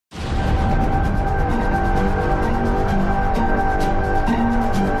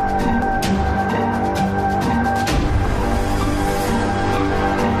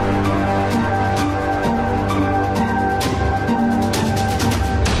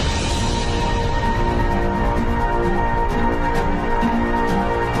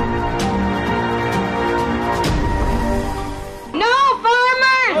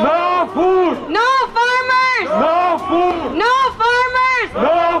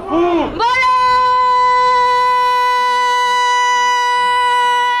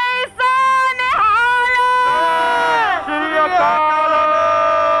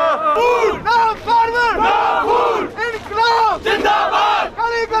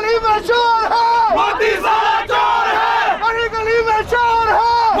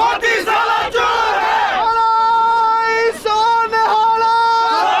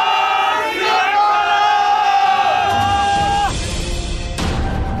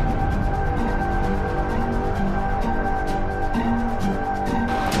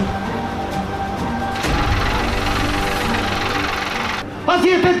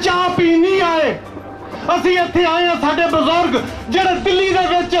ਅਸੀਂ ਇੱਥੇ ਚਾਹ ਪੀਣ ਨਹੀਂ ਆਏ, ਅਸੀਂ ਇੱਥੇ ਆਏ ਹਾਂ ਸਾਡੇ ਬਜ਼ੁਰਗ ਜਿਹੜੇ ਦਿੱਲੀ ਦੇ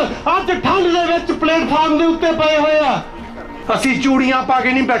ਵਿੱਚ ਅੱਜ ਠੰਡ ਦੇ ਵਿੱਚ ਪਲੇਟਫਾਰਮ ਦੇ ਉੱਤੇ ਪਏ ਹੋਏ ਆ। ਅਸੀਂ ਚੂੜੀਆਂ ਪਾ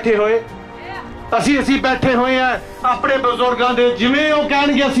ਕੇ ਨਹੀਂ ਬੈਠੇ ਹੋਏ, ਅਸੀਂ ਬੈਠੇ ਹੋਏ ਆ ਆਪਣੇ ਬਜ਼ੁਰਗਾਂ ਦੇ, ਜਿਵੇਂ ਉਹ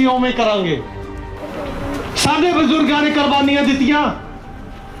ਕਹਿਣਗੇ ਅਸੀਂ ਉਵੇਂ ਕਰਾਂਗੇ। ਸਾਡੇ ਬਜ਼ੁਰਗਾਂ ਨੇ ਕੁਰਬਾਨੀਆਂ ਦਿੱਤੀਆਂ,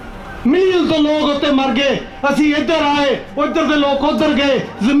 ਮਿਲੀਅਨ ਤੋਂ ਲੋਕ ਉੱਤੇ ਮਰ ਗਏ। ਅਸੀਂ ਇੱਧਰ ਆਏ, ਉੱਧਰ ਦੇ ਲੋਕ ਉੱਧਰ ਗਏ,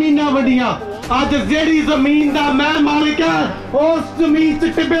 ਜ਼ਮੀਨਾਂ ਵੰਡੀਆਂ। ਅੱਜ ਜਿਹੜੀ ਜ਼ਮੀਨ ਦਾ ਮੈਂ ਮਾलिक ਹਾਂ, ਉਸ ਜ਼ਮੀਨ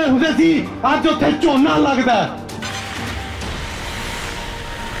 'ਚ ਟਿੱਬੇ ਹੁੰਦੇ ਸੀ, ਅੱਜ ਉੱਥੇ ਝੋਨਾ ਲੱਗਦਾ।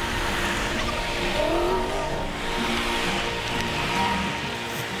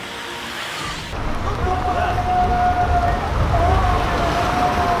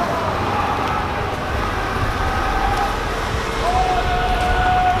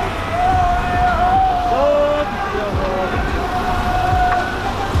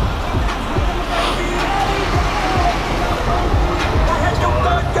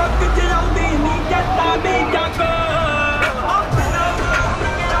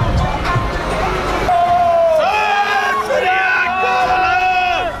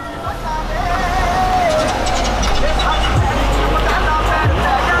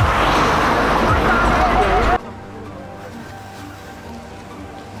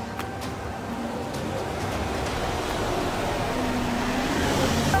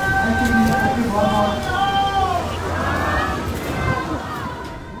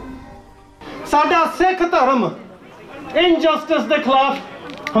 साडा सिख धर्म इनजस्टिस के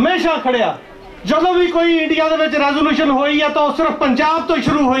खिलाफ हमेशा खड़िया। जदों भी कोई इंडिया दे विच रेजोल्यूशन हुई है तो सिर्फ पंजाब तो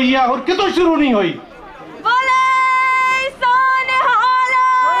शुरू हुई है और कितों शुरू नहीं हुई।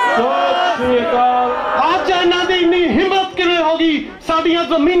 अज इन्हां दी इन्नी हिम्मत किवें होगी साडियां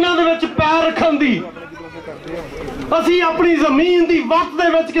ज़मीनां दे विच पैर रखण दी। असी अपनी जमीन की वक्त दे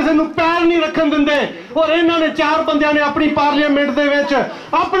विच किसी नूं पैर नहीं रखन दिंदे और इन्हां ने चार बंदियां ने अपनी पार्लीमेंट दे विच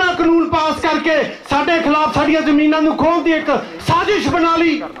अपना कानून पास करके साडे खिलाफ साडियां जमीनां नूं खोहण दी एक साजिश बना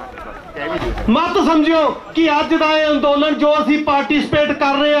ली। मत समझियो कि अज दा इह अंदोलन जो असी पार्टिसिपेट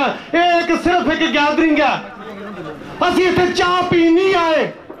कर रहे हैं यह एक सिर्फ एक गैदरिंग है। असी इत्थे चाह पीण नहीं आए,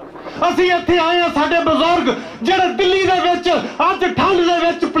 असी इत्थे आए हैं साडे बजुर्ग जिहड़े दिल्ली दे विच अज ठंड दे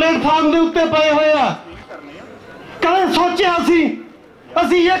विच प्लेटफार्म दे उत्ते पए होए आ। कदे सोचिया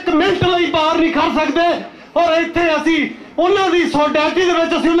असी एक मिनट लई बाहर नहीं खड़ सकते और इत्थे असी उन्हां दी सोलिडैरिटी दे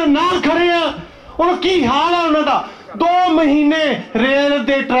विच असी उन्हां नाल खड़े आ। हुण की हाल है उन्हां दा? 2 महीने रेल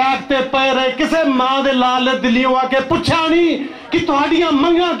दे ट्रैक ते पए रहे, किसे मां दे लाल ने दिल्लीओं आके पुछा नहीं कि तुहाडियां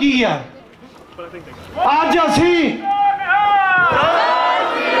मंगां की है। अज असी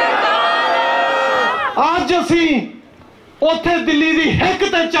उत्थे दिल्ली दी हिक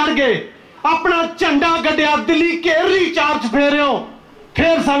ते चढ़ गए, अपना झंडा गड्डिया, दिल्ली घेरली चार चफेरियों,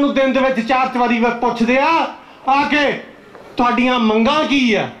 फिर सानू दिन दे विच 4 चवारी पुछदे आके तुहाडियां मंगां की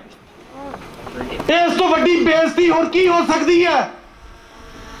है। इस तो वड्डी बेइज्जती होर की हो सकती है?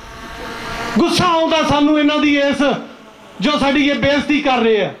 गुस्सा आउंदा सानू इन्हां दी इस जो साडी ये बेइज्जती कर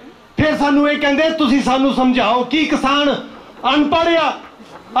रहे हैं। फिर सानू ये कहंदे तुसीं सानू समझाओ कि किसान अनपढ़ आ।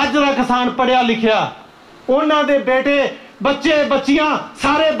 अज दा किसान पढ़िया लिखिया, उन्हां दे बेटे बच्चे बच्चियां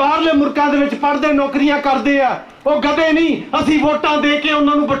सारे बाहरले मुल्कां दे विच पढ़दे नौकरियां करदे आ। वो गधे नहीं, असी वोटां दे के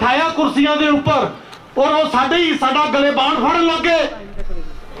उन्हां नूं बिठाया कुर्सियां दे उपर और वो साडा गलेबान फड़न लग गए।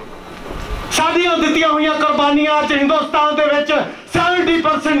 साडियां दित्तियां होईयां कुर्बानियां अज हिंदुस्तान दे विच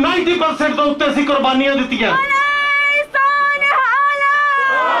 70% 90% तो उत्ते सी कुर्बानियां दित्तियां।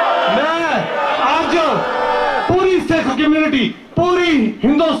 मैं अज पूरी सिख कम्यूनिटी, पूरी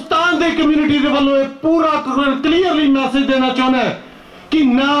हिंदुस्तान की कम्यूनिटी के वालों पूरा क्लीयरली मैसेज देना चाहना है कि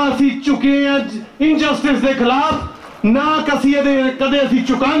ना असी चुके हैं इनजस्टिस के खिलाफ, ना कदे असी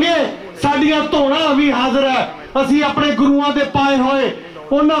चुकांगे। साडियां धौना भी हाजिर है, असी अपने गुरुआं दे पाए होए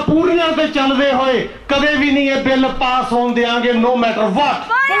उन्हां पूरियां ते चलदे होए कदे भी नहीं ये बिल पास होण देंगे, नो मैटर व्हाट।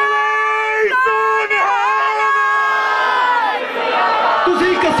 तुसी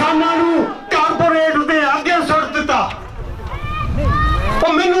किसानां नूं कारपोरेट दे अगे सुट दिता।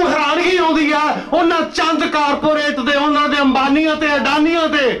 मैनू हैरानी नाराजगी आउंदी है उन्हां चंद कारपोरेट दे, उन्हां दे अंबानियां ते अडानियां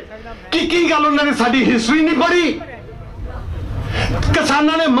ते। की गल उन्हां ने साडी हिस्टरी नहीं पढ़ी?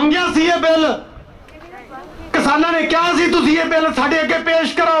 किसानां ने मंगिया सी ये बिल, किसानां ने कहा सी तुसीं ये बिल साडे अगे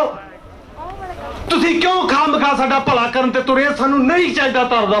पेश करो, तुसीं क्यों खामखा साडा भला करन ते तुरे? सानू नहीं चाहिदा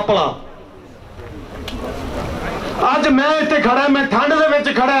तुहाडा भला। अज मैं इत्थे खड़ा, मैं ठंड दे विच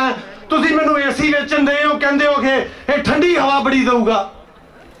खड़ा हां, तुसीं मैनूं एसी वेचण दे हो, कहंदे हो कि ये ठंडी हवा बड़ी देऊगा।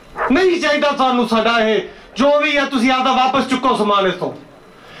 नहीं चाहिदा सानू साडा ये जो भी है, तुसीं आदा वापस चुको समान इथों।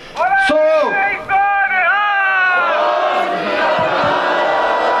 सो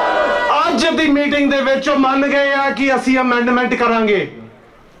अज दी मीटिंग दे विच मन गए आ कि असीं अमेंडमेंट करांगे।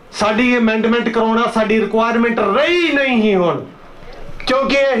 साडी अमेंडमेंट कराउणा साडी रिक्वायरमेंट रही नहीं ही हुण,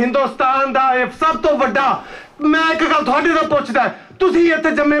 क्योंकि हिंदुस्तान दा सब तो वड्डा। मैं एक गल तुहाडे तो पुछदा, तुसीं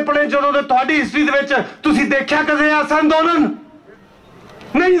इत्थे जम्मे पले जदों दे तुहाडी हिस्टरी दे विच तुसीं देखिआ कदे ऐसा अंदोलन?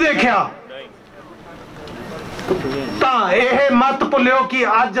 नहीं देखिआ। तां यह मत भुल्लिओ कि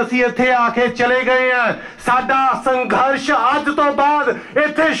अज असीं इत्थे आके चले गए हैं, साडा संघर्ष अज तो बाद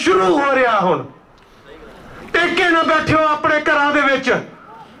इत्थे शुरू हो रहा। हुण टेके ना बैठिओ अपने घरां दे विच,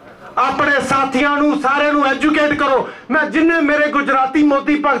 अपने साथियों नूं सारे नूं एजुकेट करो। मैं जिन्ने मेरे गुजराती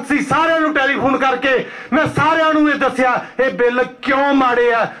मोती भगत सी सारे नूं टेलीफोन करके मैं सारे नूं ये दस्सिआ ये बिल क्यों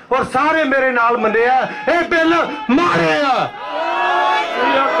माड़े आ, और सारे मेरे नाल मन्ने आ ये बिल माड़े आ।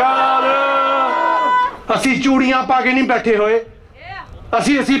 असी चूड़ियां पा के नहीं बैठे होए,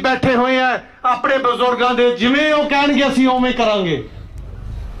 असी बैठे हुए हैं अपने बुजुर्गों दे, जिवें वो कहणगे असी उवें करांगे।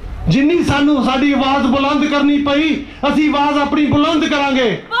 जिन्नी सानू साडी आवाज बुलंद करनी पई, असी आवाज अपनी बुलंद करांगे।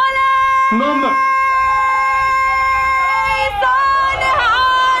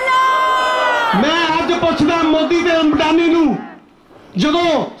 मैं अज पुछदा मोदी ते अडानी नूं,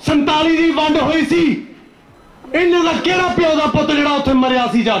 जदों 47 दी वंड होई सी, इन्हां दा किहड़ा प्यो दा पुत्त जिहड़ा उत्थे मरिया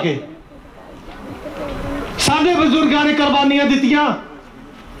सी जाके? साडे बजुर्गां ने कुर्बानियां दित्तियां,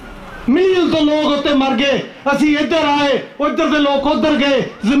 मिलियन तो लोग उत्ते मर गए। असी इधर आए, उधर दे लोग उधर गए,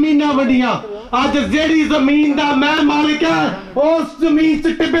 जमीनां वंडियां। अज जेड़ी जमीन दा मैं मालिक है, उस जमीन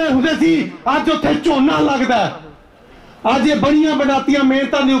च टिब्बे हुंदे सी, अज उत्थे झोना लगदा। अज ये बड़ियां बनातियां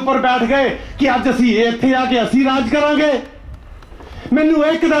मेहनतां दे उपर बैठ गए कि अज असी इत्थे आके असी राज करांगे। मैनू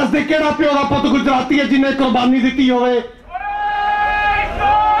एक दस दे किहड़ा प्यो दा पुत्त गुजराती है जिन्हें कुर्बानी दित्ती होवे?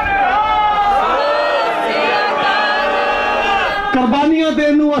 कुर्बानियां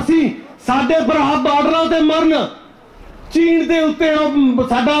देण नूं असी साडे भरा बार्डरां ते मरन, चीन दे उत्ते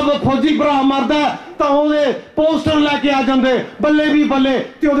साडा फौजी भरा मरदा तां ओहदे पोस्टर लैके आ जांदे, बल्ले भी बल्ले,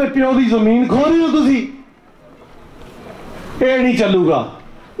 ते ओहदे प्यो दी जमीन खो रहे हो तुसीं। ये नहीं चलूगा,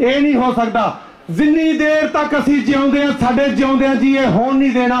 ये नहीं हो सकता। जिन्नी देर तक असी जिउंदे हां, साडे जिउंदियां जी ये होण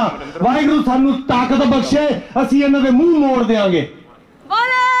नहीं देना। वाहिगुरू सानू ताकत बख्शे, असी इन्हां दे मूंह मोड़ देंगे।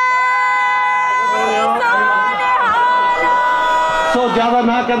 सो ज्यादा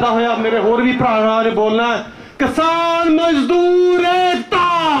ना कहता होया मेरे होर भी भरा ने बोलना है। किसान मजदूर एकता,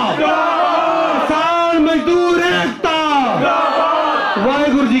 किसान मजदूर एकता।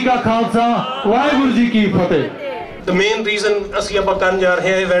 वाहिगुरू जी का खालसा, वाहिगुरू जी की फतेह। The main reason ਅਸੀਂ ਆਪਾਂ ਕਰਨ ਜਾ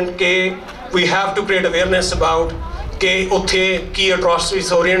ਰਹੇ ਹਾਂ ਇਵੈਂਟ ਕਿ we have to create awareness about ਕਿ ਉੱਥੇ ਕੀ atrocities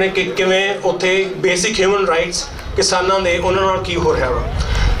ਹੋ ਰਹੀਆਂ ਨੇ, ਕਿ ਕਿਵੇਂ ਉੱਥੇ basic human rights ਕਿਸਾਨਾਂ ਦੇ ਉਹਨਾਂ ਨਾਲ ਕੀ ਹੋ ਰਿਹਾ ਵਾ।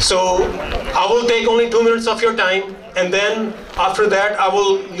 So I will take only 2 minutes of your time, and then after that I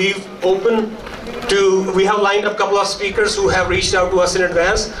will leave open to, we have lined up a couple of speakers who have reached out to us in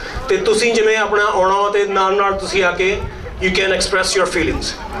advance, ਤੇ ਤੁਸੀਂ ਜਿਵੇਂ ਆਪਣਾ ਆਉਣਾ ਤੇ ਨਾਲ ਤੁਸੀਂ ਆ ਕੇ you can express your feelings.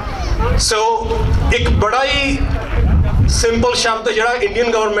 So ਇੱਕ ਬੜਾ ਹੀ ਸਿੰਪਲ ਸ਼ਬਦ ਜਿਹੜਾ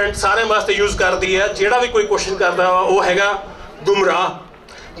ਇੰਡੀਅਨ ਗਵਰਨਮੈਂਟ ਸਾਰਿਆਂ ਵਾਸਤੇ ਯੂਜ਼ ਕਰਦੀ ਹੈ, ਜਿਹੜਾ ਵੀ ਕੋਈ ਕੁਐਸਚਨ ਕਰਦਾ ਵਾ ਉਹ ਹੈਗਾ ਗੁੰਮਰਾਹ,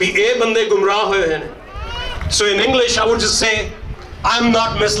 ਵੀ ਇਹ ਬੰਦੇ ਗੁੰਮਰਾਹ ਹੋਏ ਹੋਏ ਨੇ। So in English I would just say I'm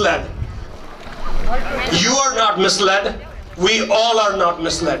not misled, you are not misled, we all are not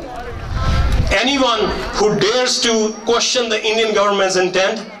misled. Anyone who dares to question the Indian government's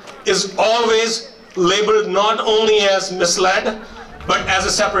intent is always labeled not only as misled but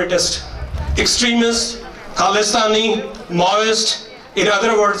as a separatist, extremist, Khalistani, Maoist, in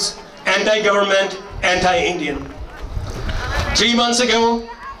other words, anti-government, anti-Indian. 3 months ago,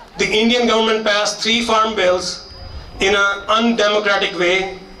 the Indian government passed 3 farm bills in an undemocratic way.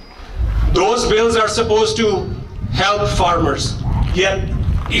 Those bills are supposed to help farmers. Yet,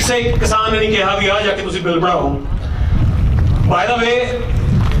 इसे किसान ने कहा भी आ जाके तुसी bill बनाओ। By the way,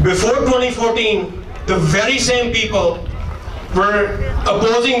 before 2014, the very same people were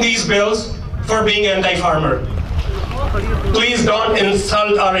opposing these bills for being anti-farmer. Please don't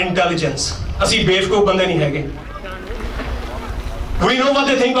insult our intelligence. ਅਸੀਂ ਬੇਵਕੂਫ ਬੰਦੇ ਨਹੀਂ ਹੈਗੇ। We know what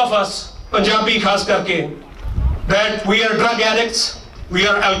they think of us, Punjabi ਖਾਸ ਕਰਕੇ, that we are drug addicts, we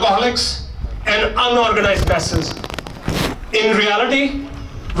are alcoholics and unorganized masses. In reality,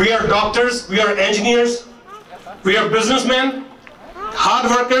 we are doctors, we are engineers, we are businessmen, hard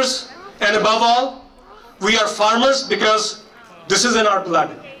workers, and above all, we are farmers because this is in our blood.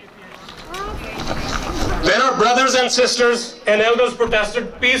 When our brothers and sisters and elders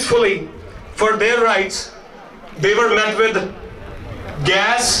protested peacefully for their rights, they were met with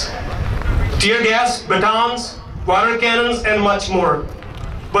gas, tear gas, batons, water cannons, and much more.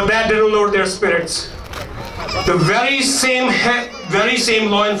 But that didn't lower their spirits. The very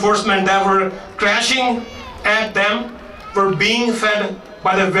same law enforcement that were crashing at them were being fed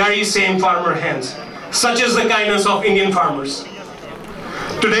by the very same farmer hands. Such is the kindness of Indian farmers.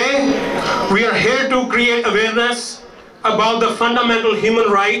 Today, we are here to create awareness about the fundamental human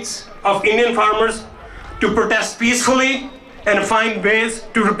rights of Indian farmers, to protest peacefully and find ways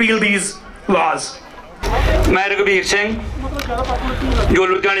to repeal these laws. मैं रघुवीर सिंह जो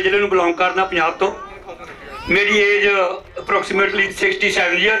लुधियाने जिले में belong करना पंजाब तो मेरी as approximately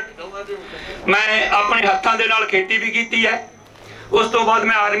 67 year मैं अपने हत्थां दे नाल खेती भी की है उस तो बाद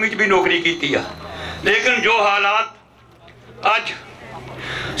मैं आर्मी च भी नौकरी की है लेकिन जो हालात अज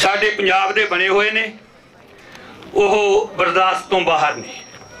साडे पंजाब दे बने हुए ने वो बर्दाश्त तो बाहर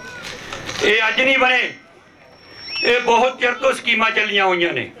ने ये अज नहीं बने ये बहुत चिर तो स्कीमां चलियां हुई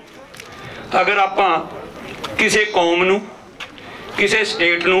ने अगर आपां किसी कौम नूं किसी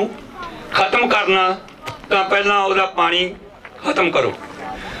स्टेट नूं खत्म करना तो पहला उसका पानी खत्म करो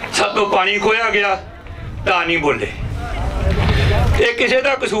सब तो पानी खोया गया ता नहीं बोले ये किसी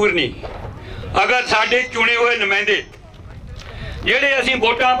का कसूर नहीं अगर साडे चुने हुए नुमाइंदे जिहड़े असीं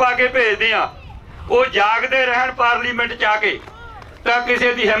वोटां पा के भेजदे आ वो जागदे रहन पार्लीमेंट च आके तो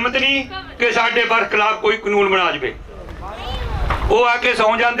किसी की हिम्मत नहीं कि साडे बरखिलाफ कोई कानून बना जाए वो आके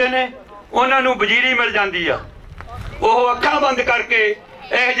सौ जाते हैं उन्होंने वजीरी मिल जाती आ वो अखां बंद करके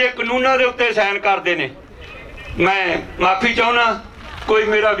यह जे कानूनों के उत्ते साइन करते हैं मैं माफ़ी चाहना कोई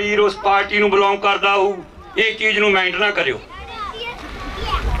मेरा वीर उस पार्टी नूं बिलोंग करता हो ये चीज़ नूं माइंड ना करियो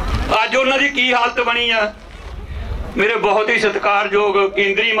अज उन्होंने की हालत बनी आ मेरे बहुत ही सत्कारयोग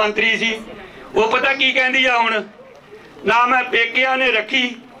केंद्रीय मंत्री सी वो पता की कहती आ हुण ना मैं पेकिया ने रखी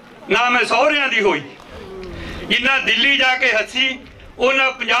ना मैं सहुरियां दी होई जिन्ना दिल्ली जाके हसी उन्ना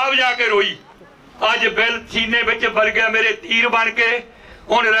पंजाब जाके रोई अज बिल सीने विच बल गया मेरे तीर बन के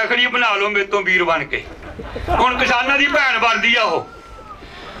हुण रखड़ी बना लो मेरे तो वीर बन के हुण किसानां दी भैण बनदी आ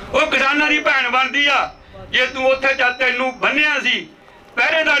वो किसानां दी भैण बनदी आ जे तू उत्थे जा तैनूं बन्निया सी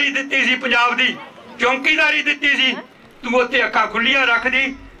पहरेदारी दित्ती सी पंजाब दी चौकीदारी दित्ती सी तू उत्थे अखां खुल्लियां रखदी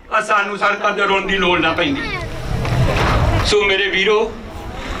सानूं सड़कां ते रोण दी लोड़ ना पैंदी सो मेरे वीरो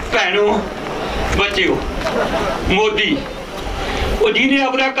भैनों बच्चों मोदी वो जिन्हें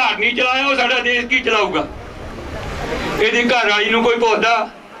अपना घर नहीं चलाया वो साडा देश की चलाऊगा यदि घर वाली नूं कोई पुछदा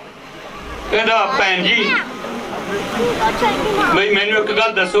कहंदा भैन जी बई मैनूं एक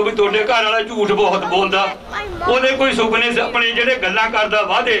गल दसो भी तुहाडे घर वाला झूठ बहुत बोलदा ओहदे कोई सुपने अपने जिहड़े गल्लां करदा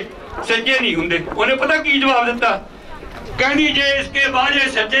वादे सच्चे नहीं हुंदे उन्हें पता की जवाब दिता कहंदी जे इसके वादे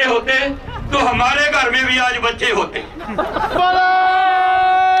सच्चे होते तो हमारे घर में भी आज बच्चे होते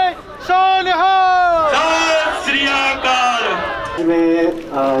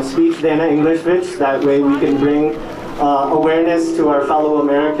Speech देना English which that way we can bring awareness to our fellow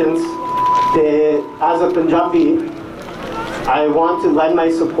Americans. As a Punjabi, I want to lend my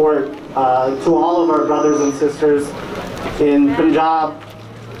support to all of our brothers and sisters in Punjab,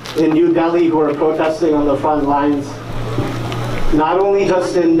 in New Delhi, who are protesting on the front lines. Not only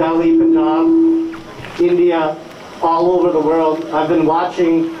just in Delhi, Punjab, India, all over the world. I've been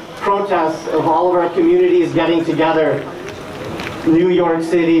watching protests of all of our communities getting together. New York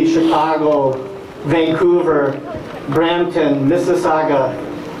City, Chicago, Vancouver, Brampton, Mississauga.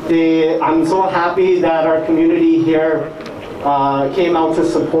 I'm so happy that our community here came out to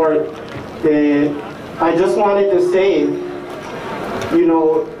support. I just wanted to say, you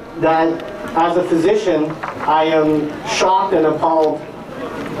know, that as a physician, I am shocked and appalled,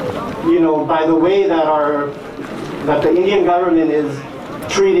 you know, by the way that the Indian government is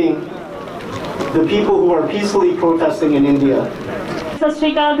treating the people who are peacefully protesting in India.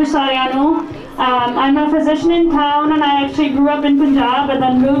 I'm a physician in town, and I actually grew up in Punjab and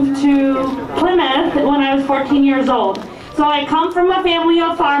then moved to Plymouth when I was 14 years old. So I come from a family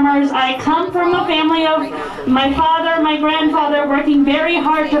of farmers. I come from a family of my father, my grandfather working very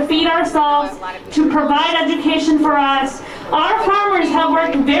hard to feed ourselves, to provide education for us. Our farmers have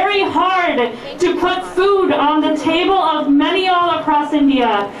worked very hard to put food on the table of many all across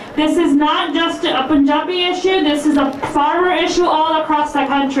India. This is not just a Punjabi issue, this is a farmer issue all across the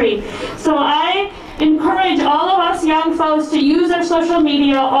country. So I encourage all of us young folks to use our social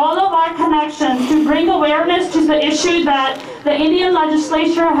media, all of our connections, to bring awareness to the issue that the Indian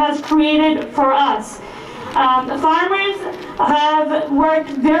legislature has created for us. The farmers have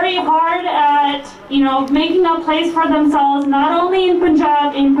worked very hard at, making a place for themselves, not only in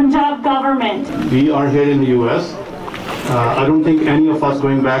Punjab government. We are here in the US. I don't think any of us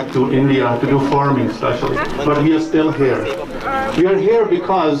going back to India to do farming especially, but we are still here. We are here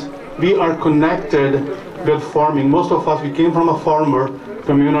because we are connected with farming. Most of us, we came from a farmer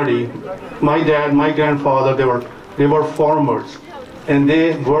community. My dad, my grandfather, they were farmers, and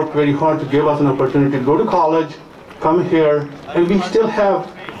they worked very hard to give us an opportunity to go to college, come here, and we still have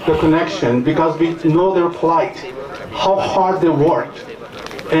the connection because we know their plight, how hard they worked,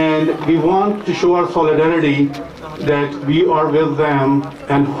 and we want to show our solidarity that we are with them,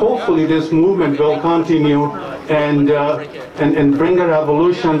 and hopefully this movement will continue and bring a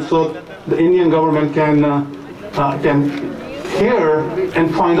revolution so the Indian government can hear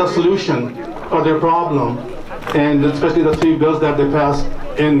and find a solution for their problem, and especially the 3 bills that they passed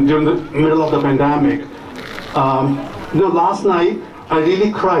during the middle of the pandemic. Last night I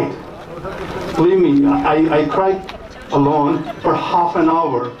really cried. Believe me, I cried alone for half an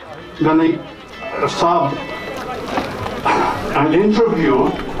hour when I saw an interview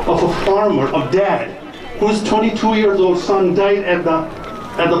of a farmer, a dad, whose 22-year-old son died at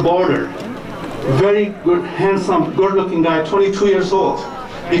the border. Very good, handsome, good-looking guy, 22 years old,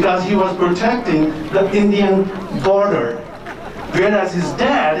 because he was protecting the Indian border, whereas his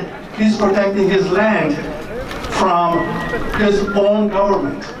dad, he's protecting his land from his own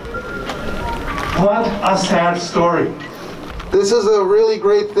government. What a sad story. This is a really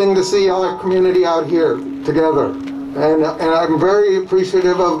great thing to see our community out here together. And I'm very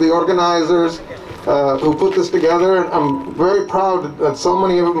appreciative of the organizers who put this together. I'm very proud that so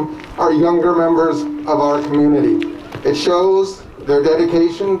many of them are younger members of our community. It shows their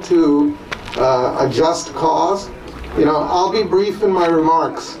dedication to a just cause. I'll be brief in my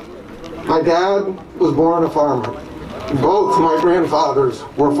remarks. My dad was born a farmer. Both my grandfathers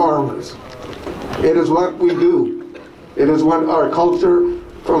were farmers. It is what we do. It is what our culture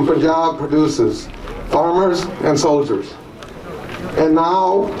from Punjab produces. Farmers and soldiers. And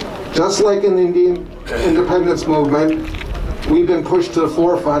now, just like in the Indian independence movement, we've been pushed to the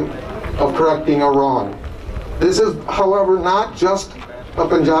forefront of correcting a wrong. This is, however, not just a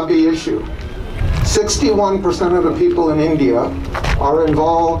Punjabi issue. 61% of the people in India are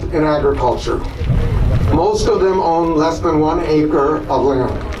involved in agriculture. Most of them own less than 1 acre of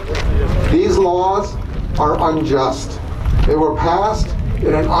land. These laws are unjust. They were passed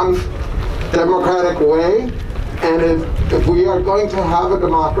in an undemocratic way, and if we are going to have a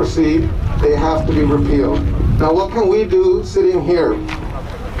democracy, they have to be repealed. Now, what can we do sitting here?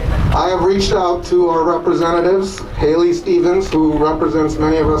 I have reached out to our representatives, Haley Stevens, who represents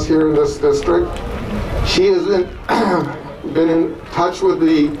many of us here in this district. She has been in touch with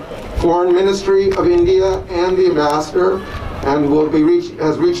the Foreign Ministry of India and the ambassador, and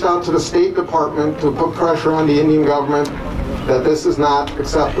has reached out to the State Department to put pressure on the Indian government that this is not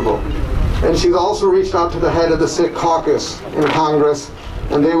acceptable. And she's also reached out to the head of the Sikh caucus in Congress,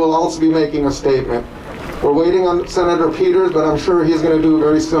 and they will also be making a statement. We're waiting on Senator Peters, but I'm sure he's going to do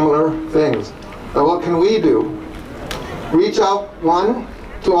very similar things. Now, what can we do? Reach out, one,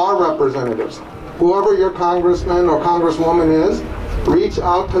 to our representatives. Whoever your congressman or congresswoman is, reach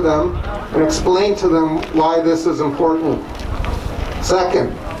out to them and explain to them why this is important.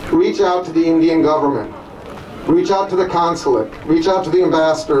 Second, reach out to the Indian government. Reach out to the consulate. Reach out to the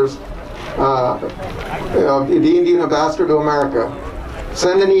ambassadors, the Indian ambassador to America.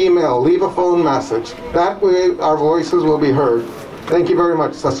 Send an email, leave a phone message. That way our voices will be heard. Thank you very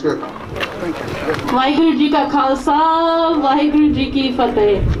much. Sat Shri Akal. Waheguru ji का खालसा वाहिगुरु जी की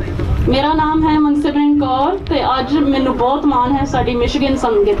फतेह। मेरा नाम है मनसिमरन कौर ते अज मैनू बहुत मान है साडी मिशिगन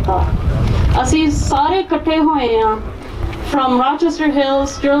संगत दा। असीं सारे इकट्ठे होए हां from Rochester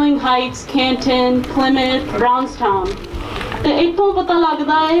Hills, Sterling Heights, Canton, Plymouth, Brownstown. ਤੇ ਇੱਥੋਂ ਪਤਾ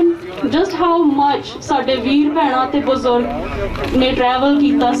ਲੱਗਦਾ ਹੈ just how much ਸਾਡੇ ਵੀਰ ਭੈਣਾਂ ਤੇ ਬਜ਼ੁਰਗ ਨੇ ਟਰੈਵਲ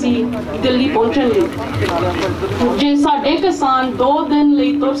ਕੀਤਾ ਸੀ ਦਿੱਲੀ ਪਹੁੰਚਣ ਲਈ। ਜੇ ਸਾਡੇ ਕਿਸਾਨ 2 ਦਿਨ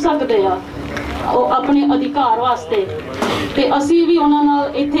ਲਈ ਤੁਰ ਸਕਦੇ ਆ ਉਹ ਆਪਣੇ ਅਧਿਕਾਰ ਵਾਸਤੇ ਤੇ ਅਸੀਂ ਵੀ ਉਹਨਾਂ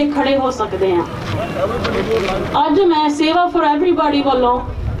ਨਾਲ ਇੱਥੇ ਖੜੇ ਹੋ ਸਕਦੇ ਹਾਂ। ਅੱਜ ਮੈਂ ਸੇਵਾ ਫॉर एवरीबॉडी ਵੱਲੋਂ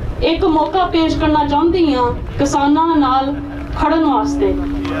एक मौका पेश करना चाहती हाँ किसानों नाल खड़न वास्ते।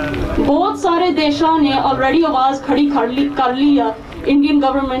 बहुत सारे देशों ने ऑलरेडी आवाज़ खड़ी कर ली है इंडियन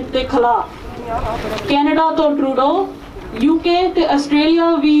गवर्नमेंट के खिलाफ। कैनेडा तो ट्रूडो, यूके ते आस्ट्रेलिया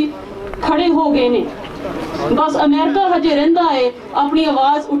भी खड़े हो गए ने। बस अमेरिका हजे रहिंदा है अपनी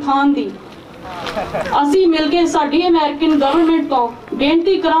आवाज़ उठान दी। ਅਸੀਂ ਮਿਲ ਕੇ ਸਾਡੀ ਅਮਰੀਕਨ ਗਵਰਨਮੈਂਟ ਤੋਂ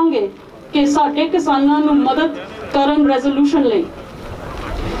ਬੇਨਤੀ ਕਰਾਂਗੇ ਕਿ ਸਾਡੇ ਕਿਸਾਨਾਂ ਨੂੰ ਮਦਦ ਕਰਨ ਰੈਜ਼ੋਲੂਸ਼ਨ ਲਈ।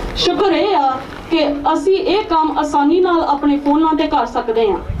 ਸ਼ੁਕਰ ਇਹ ਆ ਕਿ ਅਸੀਂ ਇਹ ਕੰਮ ਆਸਾਨੀ ਨਾਲ ਆਪਣੇ ਫੋਨਾਂ ਤੇ ਕਰ ਸਕਦੇ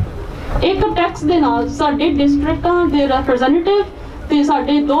ਹਾਂ। ਇੱਕ ਟੈਕਸ ਦੇ ਨਾਲ ਸਾਡੇ ਡਿਸਟ੍ਰਿਕਟਾਂ ਦੇ ਰਿਪਰੈਜ਼ੈਂਟੇਟਿਵ ਤੇ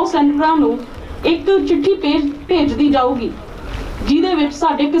ਸਾਡੇ 2 ਸੈਨੇਟਰਾਂ ਨੂੰ ਇੱਕ ਚਿੱਠੀ ਭੇਜਦੀ ਜਾਊਗੀ ਜਿਹਦੇ ਵਿੱਚ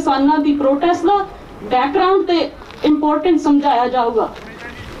ਸਾਡੇ ਕਿਸਾਨਾਂ ਦੀ ਪ੍ਰੋਟੈਸਟ ਦਾ ਬੈਕਗ੍ਰਾਉਂਡ ਤੇ ਇੰਪੋਰਟੈਂਸ ਸਮਝਾਇਆ ਜਾਊਗਾ।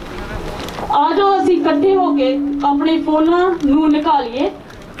 ਆ ਜਾਓ ਅਸੀਂ ਇਕੱਠੇ ਹੋ ਕੇ ਆਪਣੇ ਫੋਨਾਂ ਨੂੰ ਨਿਕਾਲੀਏ।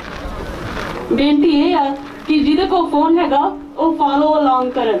 ਬੇਨਤੀ ਇਹ ਆ ਕਿ ਜਿਹਦੇ ਕੋਲ ਫੋਨ ਹੈਗਾ ਉਹ ਫਾਲੋ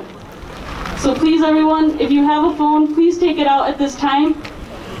ਅਲੋਂਗ ਕਰਨ। So please everyone, if you have a phone, please take it out at this time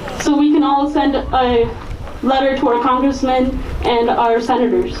so we can all send a letter to our congressmen and our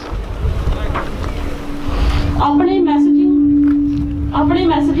senators. ਆਪਣੇ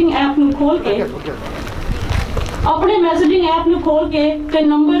messaging app ਨੂੰ ਖੋਲ ਕੇ ਤੇ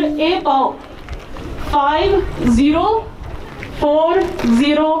number ਇਹ ਪਾਓ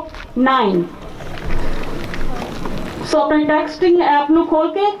 50409। ਸੋ ਆਪਣੇ texting app ਨੂੰ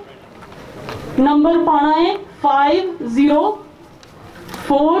ਖੋਲ ਕੇ number ਪਾਣਾ ਹੈ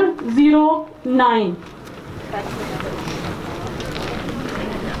 50409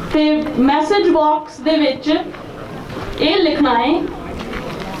 ਤੇ ਮੈਸੇਜ ਬਾਕਸ ਦੇ ਵਿੱਚ ਇਹ ਲਿਖਣਾ ਹੈ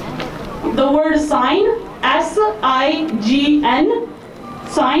the word sign, SIGN,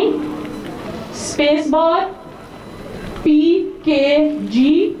 sign, space bar, PKGYOP।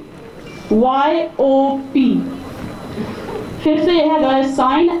 फिर से है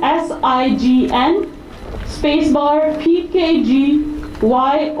sign, SIGN, space bar,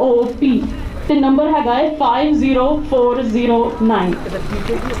 PKGYOP। ते नंबर है 50409।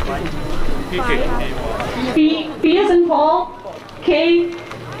 P as in Paul,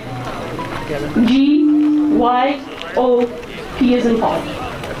 KGYOP as in Paul।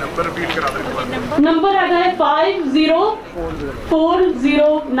 Number है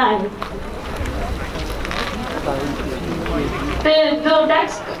 50409। ਤੇ ਜੋ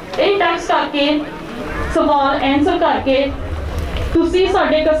ਟੈਕਸਟ ਕਰਕੇ ਸਵਾਲ ਆਨਸਰ ਕਰਕੇ ਤੁਸੀਂ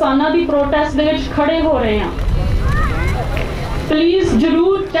ਸਾਡੇ ਕਿਸਾਨਾਂ ਦੀ ਪ੍ਰੋਟੈਸਟ ਦੇ ਵਿੱਚ ਖੜੇ ਹੋ ਰਹੇ ਆ। ਪਲੀਜ਼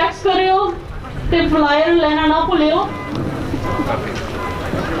ਜਰੂਰ ਟੈਕਸਟ ਕਰਿਓ ਤੇ ਫਲਾਇਰ ਲੈਣਾ ਨਾ ਭੁੱਲਿਓ।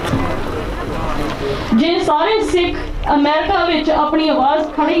 ਜੇ ਸਾਰੇ ਸਿੱਖ ਅਮਰੀਕਾ ਵਿੱਚ ਆਪਣੀ ਆਵਾਜ਼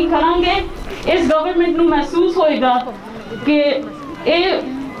ਖੜੀ ਕਰਾਂਗੇ ਇਸ ਗਵਰਨਮੈਂਟ ਨੂੰ ਮਹਿਸੂਸ ਹੋਏਗਾ ਕਿ ਇਹ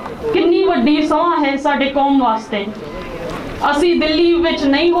ਕਿੰਨੀ ਵੱਡੀ ਸਹੁੰ ਹੈ ਸਾਡੇ ਕੌਮ ਵਾਸਤੇ। ਅਸੀਂ ਦਿੱਲੀ ਵਿੱਚ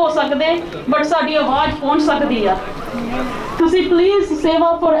ਨਹੀਂ ਹੋ ਸਕਦੇ ਬਟ ਸਾਡੀ ਆਵਾਜ਼ ਪਹੁੰਚ ਸਕਦੀ ਆ। ਤੁਸੀਂ ਪਲੀਜ਼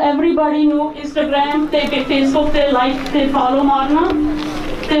ਸੇਵਾ ਫॉर ਐਵਰੀਬਾਡੀ ਨੂੰ ਇੰਸਟਾਗ੍ਰਾਮ ਤੇ ਫੇਸਬੁੱਕ ਤੇ ਲਾਈਕ ਤੇ ਫਾਲੋ ਮਾਰਨਾ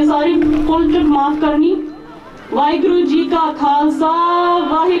ਤੇ ਸਾਰੀ ਭੁੱਲ ਚੁੱਕ ਮਾਫ ਕਰਨੀ। ਵਾਹਿਗੁਰੂ ਜੀ ਕਾ ਖਾਲਸਾ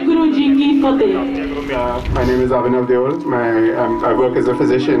ਵਾਹਿਗੁਰੂ ਜੀ ਕੀ ਫਤਿਹ। My name is Abhinav Deol. I work as a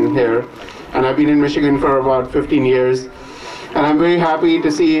physician here and I've been in Michigan for about 15 years. And I'm very happy to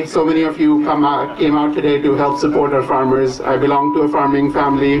see so many of you came out today to help support our farmers. I belong to a farming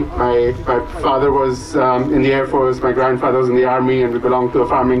family. My father was in the Air Force, my grandfather was in the Army, and we belong to a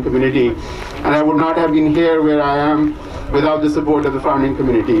farming community. And I would not have been here where I am without the support of the farming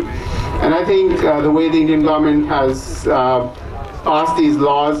community. And I think the way the Indian government has passed these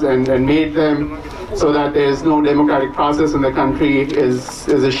laws and made them so that there is no democratic process in the country is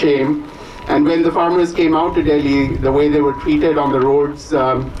a shame. And when the farmers came out to Delhi, the way they were treated on the roads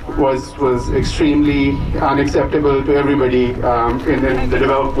was extremely unacceptable to everybody in the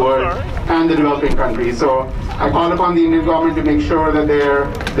developed world and the developing countries. So I call upon the Indian government to make sure that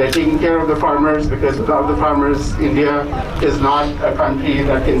they're taking care of the farmers, because without the farmers, India is not a country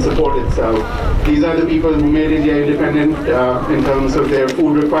that can support itself. These are the people who made India independent in terms of their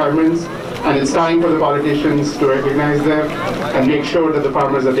food requirements. And it's time for the politicians to recognize them and make sure that the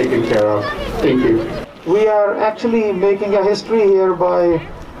farmers are taken care of. Thank you. We are actually making a history here by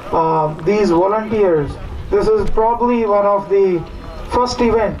these volunteers. This is probably one of the first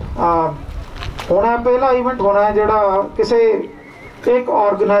event. होना पहला event होना है जड़ा किसी एक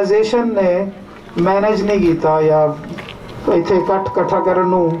organization ने manage नहीं किया या इथे इकट्ठा करने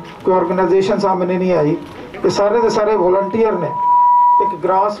नू कोई organization सामने नहीं आई। ये सारे दे सारे volunteer ने एक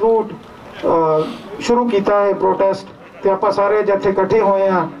grassroots शुरू किया है प्रोटेस्ट ते आपां सारे जिथे इकट्ठे होए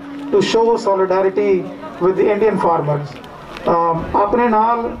हैं to show solidarity with the Indian farmers. अपने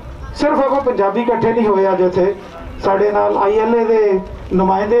नाल सिर्फ आप पंजाबी इकट्ठे नहीं होए अज इत्थे साडे नाल ILA दे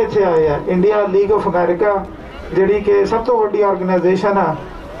नुमाइंदे इत्थे आए हैं। इंडिया लीग ऑफ अमेरिका जिहड़ी कि सब तो वड्डी ऑर्गेनाइजेशन है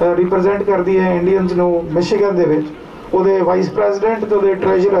रिप्रजेंट करती है इंडियंस नू मिशिगन दे विच, उहदे वाइस प्रेजिडेंट ते उहदे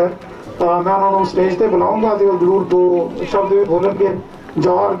ट्रेजरर मैं उन्होंने स्टेज ते बुलाऊंगा तो जरूर 2 शब्द बोलेंगे।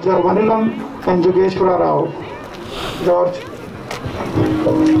 George वनिलम and Jogeshwar Rao. George.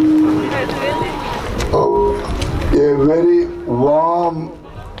 A very warm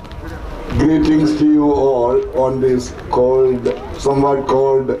greetings to you all on this cold, somewhat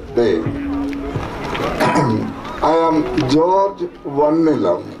cold day. I am George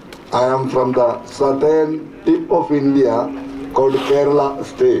Vannilam. I am from the southern tip of India called Kerala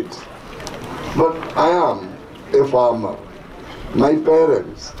state. But I am a farmer. My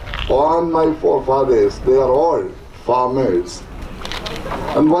parents and my forefathers, they are all farmers.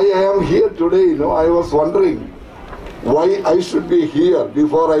 And why I am here today, I was wondering why I should be here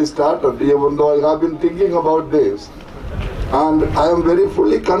before I started, even though I have been thinking about this. And I am very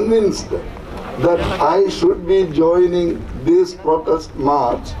fully convinced that I should be joining this protest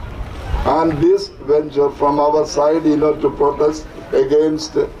march and this venture from our side, to protest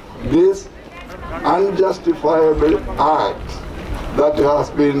against this unjustifiable act that has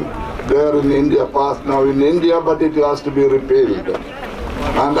been there in India, passed now in India, but it has to be repealed.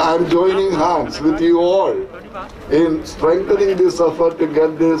 And I am joining hands with you all in strengthening this effort to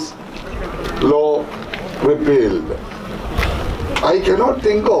get this law repealed. I cannot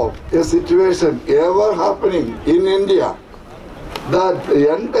think of a situation ever happening in India that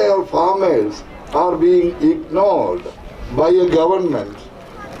the entire farmers are being ignored by a government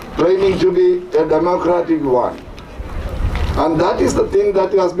claiming to be a democratic one. And that is the thing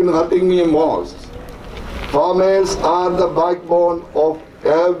that has been hurting me most. Farmers are the backbone of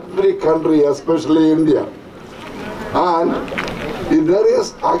every country, especially India. And there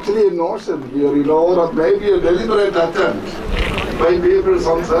is actually a notion here, or maybe a deliberate attempt by people,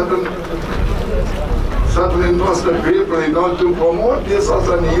 some certain interested people, to promote this as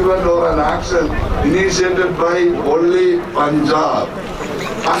an event or an action initiated by only Punjab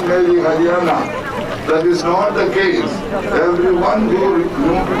and maybe Haryana. That is not the case. Everyone who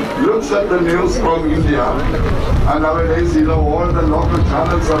looks at the news from India, and nowadays, all the local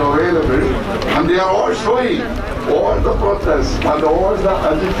channels are available, and they are all showing all the protests and all the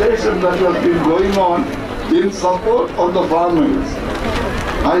agitation that has been going on in support of the farmers.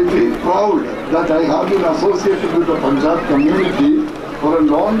 I feel proud that I have been associated with the Punjab community for a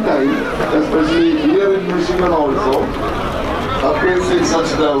long time, especially here in Michigan also. Kapil Singh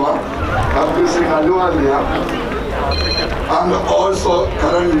Sachdeva, Kapil Singh Aluwalia, and also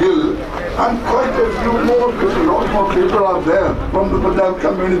Karan Gill, and quite a few more people, a lot more people are there from the Punjab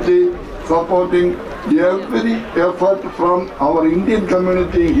community supporting every effort from our Indian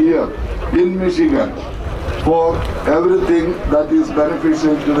community here in Michigan for everything that is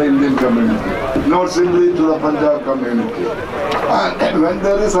beneficial to the Indian community, not simply to the Punjab community. And when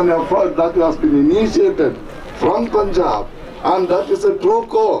there is an effort that has been initiated from Punjab, and that is a true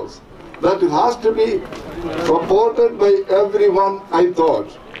cause, that has to be supported by everyone, I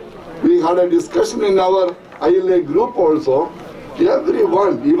thought. We had a discussion in our ILA group also.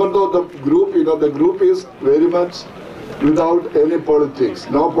 Everyone, even though the group, the group is very much without any politics,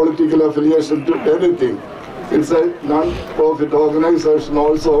 no political affiliation to anything. It's a non-profit organization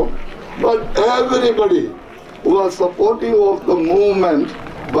also. But everybody who are supportive of the movement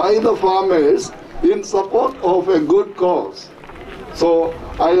by the farmers in support of a good cause. So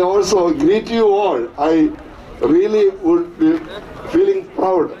I also greet you all. I really would be feeling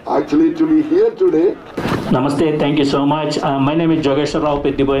proud actually to be here today. Namaste, thank you so much. My name is Jogeshwar Rao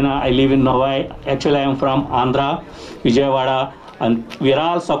Pettiboina. I live in Novi. Actually, I am from Andhra, Vijayawada, and we are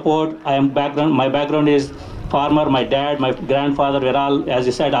all support. My background is farmer, my dad, my grandfather, we're all, as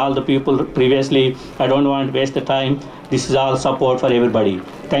you said, all the people previously. I don't want to waste the time. This is all support for everybody.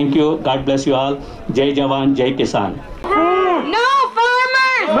 Thank you. God bless you all. Jai Jawan, Jai Kisan. No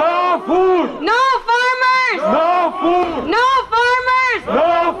farmers! No food! No farmers! No food! No farmers!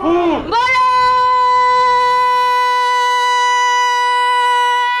 No food!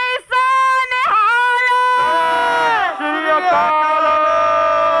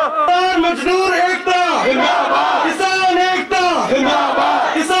 मजदूर एकता जिंदाबाद, किसान एकता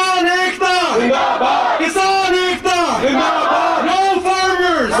जिंदाबाद, किसान एकता जिंदाबाद, किसान एकता जिंदाबाद. No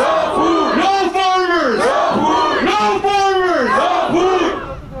farmers, no food. No farmers, no food. No farmers, no food.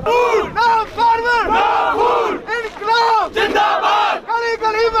 Food, no farmer, no food. इनकलाब जिंदाबाद. गली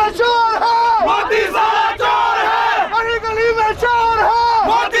गली में शोर है, मोदी साला चोर है. गली गली में शोर है,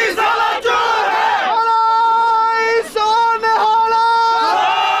 मोदी साला चोर है.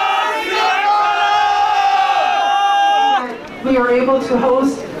 We were able to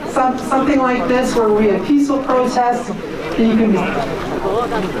host something like this where we have peaceful protests. You can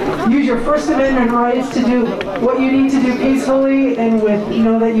use your First Amendment rights to do what you need to do peacefully and with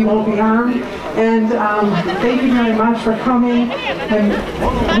that you won't be harmed. And thank you very much for coming. And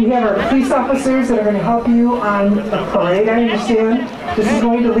we have our police officers that are going to help you on the parade, I understand. This is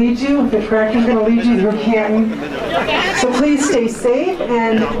going to lead you, the tractor is going to lead you through Canton. So please stay safe,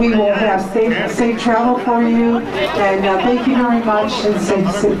 and we will have safe travel for you. And thank you very much, and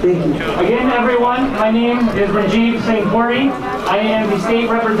thank you. Again, everyone, my name is Rajiv Singh Puri. I am the state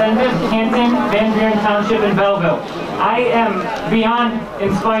representative, Canton, Van Buren Township, and Belleville. I am beyond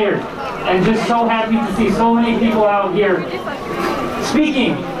inspired and just so happy to see so many people out here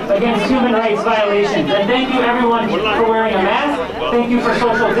speaking against human rights violations. And thank you everyone for wearing a mask, thank you for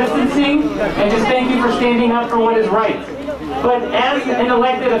social distancing, and just thank you for standing up for what is right. But as an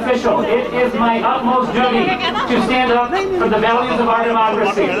elected official, it is my utmost duty to stand up for the values of our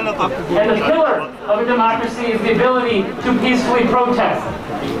democracy. And the pillar of a democracy is the ability to peacefully protest.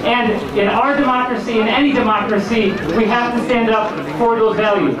 And in our democracy, in any democracy, we have to stand up for those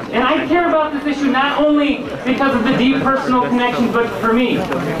values. And I care about this issue not only because of the deep personal connection but for me,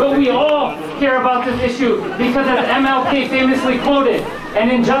 but we all care about this issue because, as MLK famously quoted, an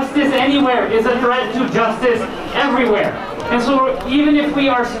injustice anywhere is a threat to justice everywhere. And so even if we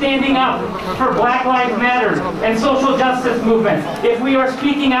are standing up for Black Lives Matter and social justice movements, if we are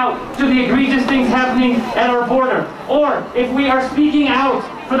speaking out to the egregious things happening at our border, or if we are speaking out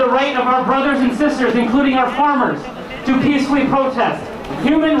for the right of our brothers and sisters, including our farmers, to peacefully protest,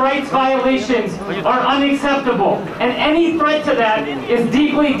 human rights violations are unacceptable, and any threat to that is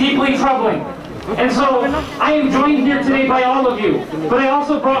deeply, deeply troubling. And so I am joined here today by all of you, but I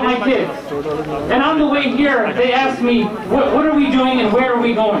also brought my kids. And on the way here, they asked me, what are we doing and where are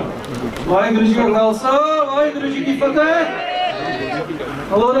we going?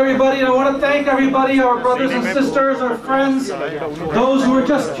 Hello to everybody, and I want to thank everybody, our brothers and sisters, our friends, those who are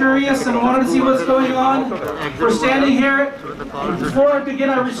just curious and wanted to see what's going on, for standing here. Before I begin,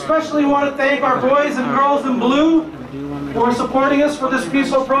 I especially want to thank our boys and girls in blue who are supporting us for this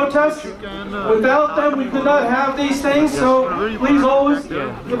peaceful protest. Without them, we could not have these things, so please always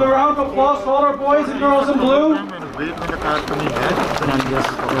give a round of applause to all our boys and girls in blue.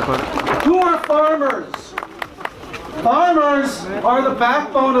 Who are farmers? Farmers are the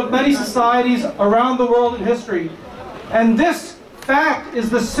backbone of many societies around the world in history. And this fact is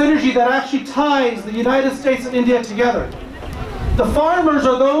the synergy that actually ties the United States and India together. The farmers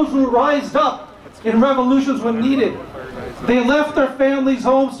are those who rised up in revolutions when needed. They left their families'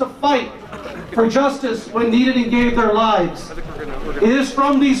 homes to fight for justice when needed and gave their lives. It is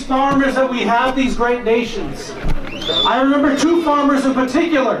from these farmers that we have these great nations. I remember two farmers in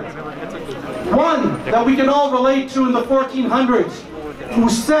particular. One that we can all relate to in the 1400s, who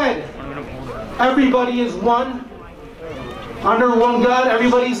said, everybody is one, under one God,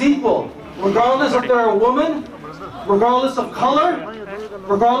 everybody's equal. Regardless if they're a woman, regardless of color,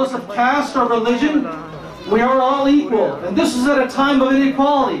 regardless of caste or religion, we are all equal. And this is at a time of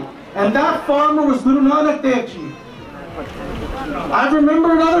inequality. And that farmer was Guru Nanak Dev Ji. I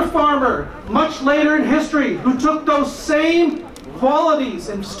remember another farmer, much later in history, who took those same qualities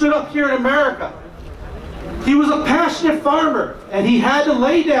and stood up here in America. He was a passionate farmer, and he had to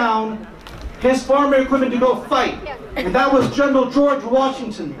lay down his farming equipment to go fight. And that was General George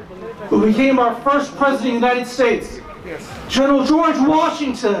Washington, who became our first president of the United States. General George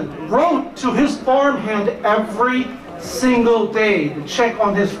Washington wrote to his farmhand every single day to check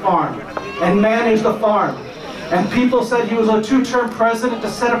on his farm and manage the farm. And people said he was a two-term president to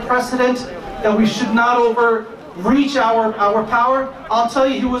set a precedent that we should not overreach our power. I'll tell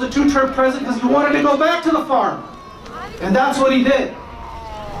you, he was a two-term president because he wanted to go back to the farm. And that's what he did.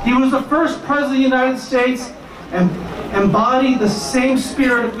 He was the first president of the United States and embodied the same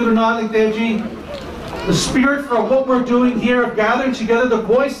spirit of Guru Nanak Dev Ji. The spirit for what we're doing here of gathering together, the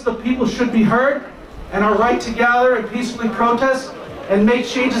voice of the people should be heard, and our right to gather and peacefully protest and make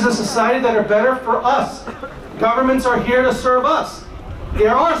changes in society that are better for us. Governments are here to serve us. They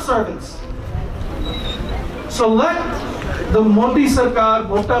are our servants. So let the Modi Sarkar,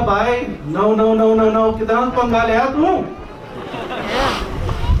 Mota Bhai, no, Kidan Pangalaya,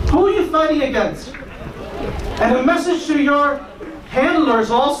 who are you fighting against? And a message to your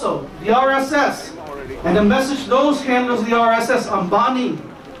handlers also, the RSS, and a message to those handlers of the RSS, Ambani,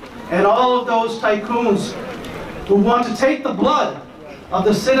 and all of those tycoons who want to take the blood of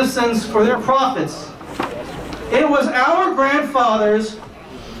the citizens for their profits. It was our grandfathers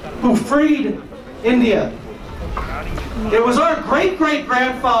who freed India. It was our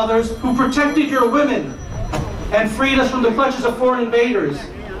great-great-grandfathers who protected your women and freed us from the clutches of foreign invaders.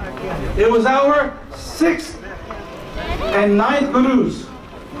 It was our 6th and 9th gurus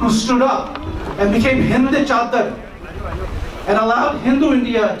who stood up and became Hindu Chadar and allowed Hindu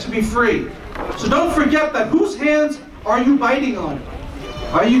India to be free. So don't forget that. Whose hands are you biting on?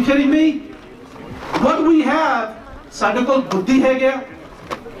 Are you kidding me? What we have ਸਾਡੇ ਕੋਲ ਬੁੱਧੀ ਹੈਗੀ ਆ,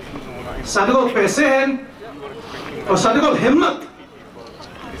 ਸਾਡੇ ਕੋਲ ਪੈਸੇ ਹਨ, ਔਰ ਸਾਡੇ ਕੋਲ ਹਿੰਮਤ।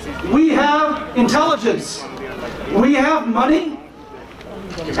 We have intelligence, we have money,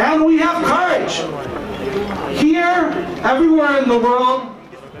 and we have courage. Here, everywhere in the world,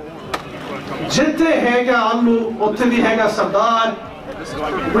 jitte hega allu, utte bhi hega sardar.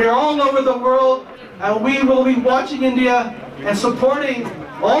 We are all over the world, and we will be watching India and supporting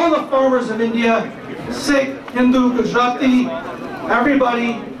all the farmers of India, Sikh, Hindu, Gujarati,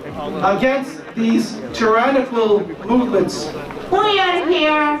 everybody, against these tyrannical movements. We are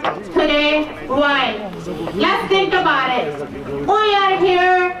here today. Why? Let's think about it. We are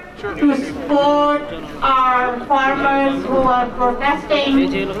here to support our farmers who are protesting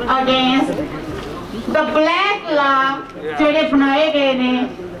against the black law jehde banaye gaye ne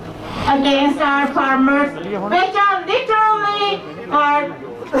against our farmers, which are literally our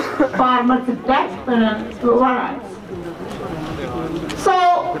farmers' death warrants. So,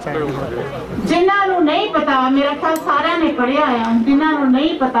 जिन्हां नूं नहीं पता, मेरा ख्याल सारिਆਂ ने पढ़िਆ है, जिन्हां नूं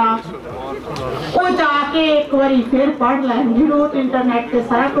नहीं पता वो जाके एक बारी फिर पढ़ लें, जरूर इंटरनेट ते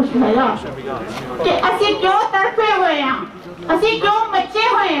सारा कुछ हैगा कि ਅਸੀਂ क्यों तड़पे हुए हैं, ਅਸੀਂ क्यों मचे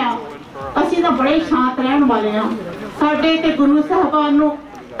हुए हैं। ਅਸੀਂ ਤਾਂ बड़े शांत रहने वाले हैं। ਸਾਡੇ ਤੇ ਗੁਰੂ ਸਾਹਿਬਾਨ ਨੂੰ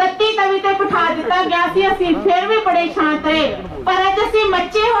ਤੱਤੀ ਤਵੀ ਤੇ ਬਿਠਾ ਦਿੱਤਾ ਗਿਆ ਸੀ, ਅਸੀਂ ਫਿਰ ਵੀ बड़े शांत ਰਹੇ, ਪਰ ਅੱਜ ਅਸੀਂ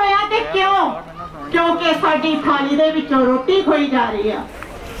ਮੱਚੇ ਹੋਏ ਹਾਂ। ਤੇ ਕਿਉਂ? क्योंकि साडी थाली दे विचों रोटी खोई जा रही है।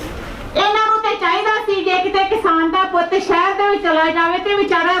 इन्हां नूं ते चाहीदा सी जे किते किसान दा पुੱਤ शहर दे विच चला जावे ते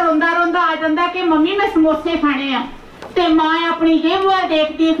बेचारा रोंदा रोंदा आ जांदा कि मम्मी मैं समोसे खाने आ, ते मां अपनी जेब वाल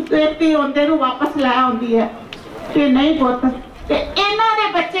देखती रोंदे नूं वापस लै आउंदी है कि नहीं पुੱਤ। ते इन्हां दे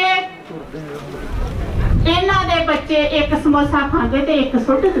बच्चे एक समोसा खांदे ते एक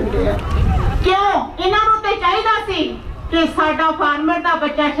सुੱਟ दिंदे आ। क्यों? इन्हां नूं ते चाहीदा सी कि साडा फार्मर दा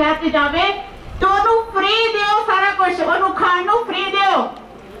बच्चा शहर च जावे तो फ्री दिओ, सारा कुछ ओनू खाण नूं फ्री दिओ,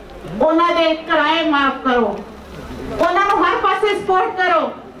 उन्हां दे किराए माफ करो, उन्हां नूं हर पासे सपोर्ट करो।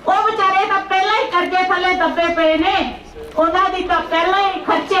 वो बेचारे तां पहले ही कर्जे थले दबे पे ने, उन्हां दी तां पहले ही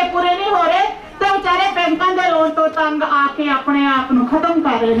खर्चे पूरे नहीं हो रहे ते बेचारे बैंकां दे लोन तो तंग आके अपने आप नूं खत्म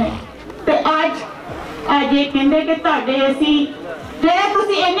कर रहे ने। ते अज ये कहंदे कि तुहाडे असीं ਜਿਹੜੇ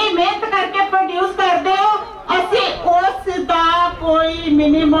ਤੁਸੀਂ ਇੰਨੀ ਮਿਹਨਤ ਕਰਕੇ ਪ੍ਰੋਡਿਊਸ ਕਰਦੇ ਹੋ, ਅਸੀਂ ਉਸ ਦਾ ਕੋਈ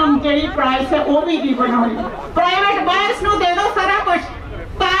ਮਿਨੀਮਮ ਜਿਹੜੀ ਪ੍ਰਾਈਸ ਹੈ ਉਹ ਵੀ ਨਹੀਂ ਬਣਾਉਣੀ। ਪ੍ਰਾਈਵੇਟ ਬਾਇਰਸ ਨੂੰ ਦੇ ਦਿਓ ਸਾਰਾ ਕੁਝ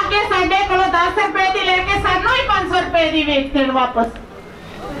ਤਾਂ ਕਿ ਸਾਡੇ ਕੋਲੋਂ 10 ਰੁਪਏ ਦੀ ਲੈ ਕੇ ਸਾਨੂੰ ਹੀ 500 ਰੁਪਏ ਦੀ ਵੇਚ ਦੇਣ ਵਾਪਸ।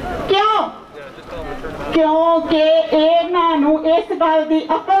 ਕਿਉਂ? ਕਿਉਂਕਿ ਇਹਨਾਂ ਨੂੰ ਇਸ ਗੱਲ ਦੀ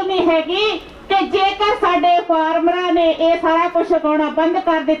ਅਕਲ ਨਹੀਂ ਹੈਗੀ ਕਿ ਜੇਕਰ ਸਾਡੇ ਫਾਰਮਰਾਂ ਨੇ ਇਹ ਸਾਰਾ ਕੁਝ ਉਗਾਉਣਾ ਬੰਦ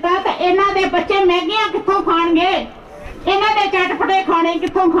ਕਰ ਦਿੱਤਾ ਤਾਂ ਇਹਨਾਂ ਦੇ ਬੱਚੇ ਮਹਿੰਗੀਆਂ ਕਿੱਥੋਂ ਖਾਣਗੇ, ਇਹਨਾਂ ਦੇ ਚਟਪਟੇ ਖਾਣੇ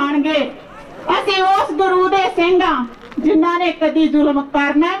ਕਿੱਥੋਂ ਖਾਣਗੇ। ਅਸੀਂ ਉਸ ਗੁਰੂ ਦੇ ਸਿੰਘ ਆ ਜਿਨ੍ਹਾਂ ਨੇ ਕਦੀ ਜ਼ੁਲਮ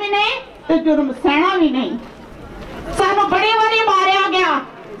ਕਰਨਾ ਵੀ ਨਹੀਂ ਤੇ ਜ਼ੁਲਮ ਸਹਿਣਾ ਵੀ ਨਹੀਂ। ਸਾਨੂੰ ਬੜੀ ਵਾਰੀ ਮਾਰਿਆ ਗਿਆ,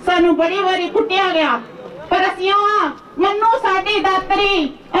 ਸਾਨੂੰ ਬੜੀ ਵਾਰੀ ਕੁੱਟਿਆ ਗਿਆ, ਪਰ ਅਸੀਂ ਮਨੂੰ ਸਾਡੀ ਦਾਤਰੀ,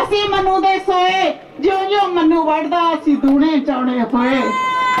 ਅਸੀਂ ਮਨੂੰ ਦੇ ਸੋਏ, ਜਿਉਂ-ਜਿਉਂ ਮਨੂੰ ਵੜਦਾ ਅਸੀਂ ਦੂਣੇ ਚਾਉਣੇ ਹੋਏ।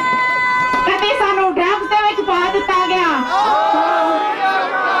 ਕਦੀ ਸਾਨੂੰ ਡਰੱਗਸ ਦੇ ਵਿੱਚ ਪਾ ਦਿੱਤਾ ਗਿਆ।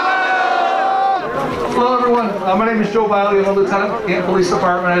 Hello everyone, my name is Joe Biley. I'm a lieutenant with the Canton Police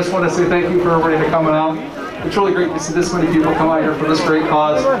Department. I just want to say thank you for everybody for coming out. It's really great to see this many people come out here for this great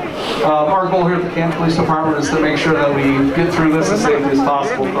cause. Our goal here at the Canton Police Department is to make sure that we get through this as safely as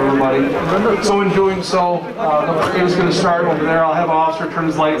possible for everybody. So in doing so, the parade is going to start over there. I'll have an officer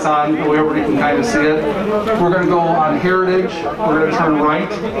turn his lights on so everybody can kind of see it. We're going to go on Heritage. We're going to turn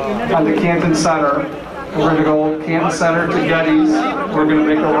right onto Canton Center. We're going to go Canton Center to Getty's. We're going to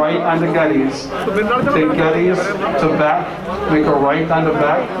make a right onto Getty's. Take Getty's to Beck, make a right onto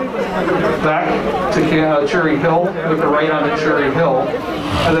Beck. Beck to Cherry Hill, make a right onto Cherry Hill.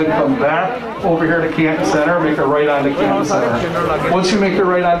 And then come back over here to Canton Center, make a right onto Canton Center. Once you make your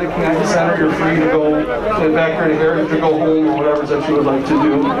right onto Canton Center, you're free to go back here to Heritage or go home or whatever that you would like to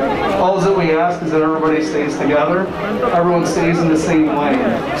do. All that we ask is that everybody stays together. Everyone stays in the same lane.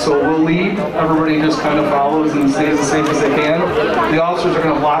 So we'll lead, everybody just kind of follows and stays as safe as they can. The officers are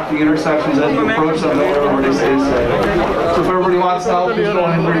going to block the intersections as you approach them, that everybody stays safe. So if everybody wants to help, please go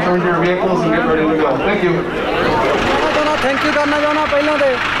ahead and return to your vehicles and get ready to go. Thank you. Thank you करना चाहना पहलों तो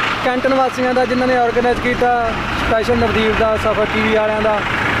Canton वासियों का जिन्होंने organise किया, special Navdeep का, सफर TV वालों का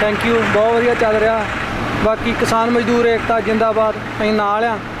थैंक यू, बहुत वधिया चल रहा। बाकी किसान मजदूर एकता जिंदाबाद, असीं नाल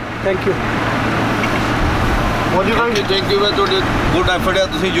आ। Thank you. Thank you. तुहाडे गुड एफर्ट है,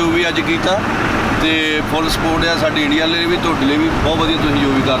 तुसीं जो भी अज कीता ते फुल सपोर्ट है साडी इंडिया लिए भी, तुहाडे लिए भी बहुत वधिया तुसीं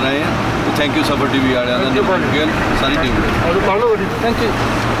जो भी कर रहे हैं। थैंक यू सफर टीवी वालियां दा, सारी टीम। Thank you.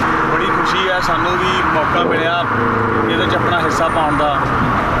 बड़ी खुशी है, सानू भी मौका मिलिਆ ਇਹਦੇ 'ਚ ਆਪਣਾ ਹਿੱਸਾ ਪਾਉਣ ਦਾ,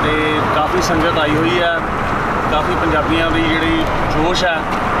 ਤੇ ਕਾਫੀ ਸੰਗਤ ਆਈ ਹੋਈ ਹੈ। ਕਾਫੀ ਪੰਜਾਬੀਆਂ ਦੀ ਜਿਹੜੀ ਜੋਸ਼ ਹੈ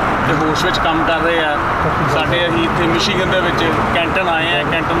ਤੇ ਹੋਸ਼ ਵਿੱਚ ਕੰਮ ਕਰ ਰਹੇ ਆ। ਸਾਡੇ ਅਸੀਂ ਇੱਥੇ ਮਿਸ਼ੀਗਨ ਦੇ ਵਿੱਚ ਕੈਂਟਨ ਆਏ ਆ,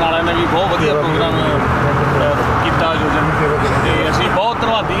 ਕੈਂਟਨ ਵਾਲਿਆਂ ਨੇ ਵੀ ਬਹੁਤ ਵਧੀਆ ਪ੍ਰੋਗਰਾਮ ਕੀਤਾ ਆਯੋਜਨ, ਤੇ ਅਸੀਂ ਬਹੁਤ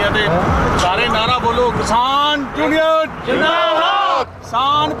ਧੰਨਵਾਦੀ ਹਾਂ। ਤੇ ਸਾਰੇ ਨਾਰਾ ਬੋਲੋ, ਕਿਸਾਨ ਯੂਨੀਅਨ ਜਿੰਦਾਬਾਦ,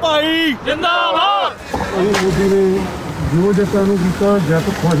 ਕਿਸਾਨ ਭਾਈ ਜਿੰਦਾਬਾਦ। ਮੋਦੀ ਨੇ ਜੋ ਜੱਟਾਂ ਨੂੰ ਕੀਤਾ, ਜੱਟ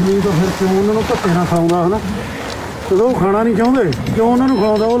ਖੁਸ਼ ਨਹੀਂ ਤਾਂ ਫਿਰ ਕਿਉਂ ਉਹਨਾਂ ਨੂੰ ਧੱਕੇ ਨਾਲ ਖਾਉਂਦਾ, ਹੈ ਨਾ? ਜਦੋਂ ਉਹ ਖਾਣਾ ਨਹੀਂ ਚਾਹੁੰਦੇ, ਕਿਉਂ ਉਹਨਾਂ ਨੂੰ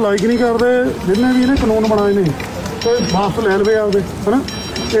ਖਵਾਉਂਦਾ? ਉਹ ਲਾਈਕ ਨਹੀਂ ਕਰਦੇ ਜਿੰਨੇ ਵੀ ਇਹਨੇ ਕਾਨੂੰਨ ਬਣਾਏ ਨੇ, ਤੇ ਵਾਪਸ ਲੈ ਲਵੇ ਆਪਦੇ, ਹੈ ਨਾ?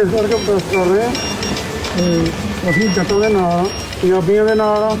 ਇਸ ਕਰਕੇ ਪ੍ਰੋਟੈਸਟ ਕਰ ਰਹੇ ਹਾਂ। ਅਸੀਂ ਜੱਟਾਂ ਦੇ ਨਾਲ, ਪੰਜਾਬੀਆਂ ਦੇ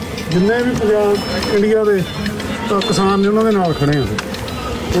ਨਾਲ, ਜਿੰਨੇ ਵੀ ਪੰਜਾਬ ਇੰਡੀਆ ਦੇ ਕਿਸਾਨ ਨੇ ਉਹਨਾਂ ਦੇ ਨਾਲ ਖੜੇ ਹਾਂ।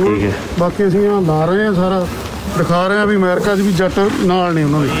 ਠੀਕ ਹੈ। ਬਾਕੀ ਅਸੀਂ ਲਾ ਰਹੇ ਹਾਂ, ਸਾਰਾ ਦਿਖਾ ਰਹੇ ਹਾਂ ਵੀ ਅਮਰੀਕਾ 'ਚ ਵੀ ਜੱਟ ਨਾਲ ਨੇ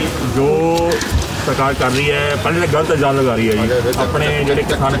ਉਹਨਾਂ ਦੇ। ਜੋ ਸਰਕਾਰ ਕਰ ਰਹੀ ਹੈ, ਪਹਿਲੇ ਤਾਂ ਗਲਤ ਇਲਜ਼ਾਮ ਲਗਾ ਰਹੀ ਹੈ ਜੀ। ਆਪਣੇ ਜਿਹੜੇ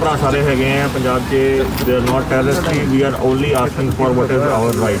ਕਿਸਾਨ ਭਰਾ ਸਾਰੇ ਹੈਗੇ ਆ ਪੰਜਾਬ 'ਚ, they are not terrorist, we R only asking for what is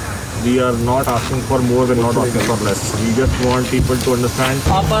our right. We are not asking for more, we're not asking for less. We just want people to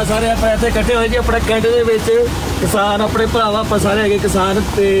understand. ਆਪਾਂ ਸਾਰੇ ਆਪਣੇ ਇੱਥੇ ਇਕੱਠੇ ਹੋਏ ਜੀ ਆਪਣੇ ਕੈਂਟ ਦੇ ਵਿੱਚ, ਕਿਸਾਨ ਆਪਣੇ ਭਰਾਵਾ, ਆਪਾਂ ਸਾਰੇ ਹੈਗੇ ਕਿਸਾਨ,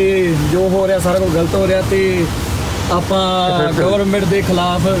 ਤੇ ਜੋ ਹੋ ਰਿਹਾ ਸਾਰਾ ਕੁਝ ਗਲਤ ਹੋ ਰਿਹਾ, ਤੇ ਆਪਾਂ ਗਵਰਨਮੈਂਟ ਦੇ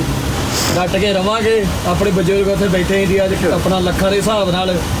ਖਿਲਾਫ ਡਟ ਕੇ ਰਵਾਂਗੇ। ਆਪਣੇ ਬਜ਼ੁਰਗ ਉੱਥੇ ਬੈਠੇ ਜੀ ਅੱਜ ਆਪਣਾ ਲੱਖਾਂ ਦੇ ਹਿਸਾਬ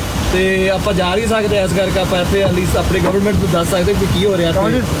ਨਾਲ, ਤੇ ਆਪਾਂ ਜਾ ਨਹੀਂ ਸਕਦੇ, ਇਸ ਕਰਕੇ ਆਪਾਂ ਇੱਥੇ ਆਪਣੀ ਗਵਰਨਮੈਂਟ ਨੂੰ ਦੱਸ ਸਕਦੇ ਕਿ ਕੀ ਹੋ ਰਿਹਾ,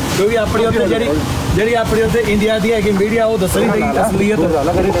 ਕਿਉਂਕਿ ਆਪਣੀ ਉੱਥੇ ਜਿਹੜੀ ਆਪਣੀ ਉੱਥੇ ਇੰਡੀਆ ਦੀ ਹੈਗੀ ਮੀਡੀਆ ਉਹ ਦੱਸ ਨਹੀਂ ਰਹੀ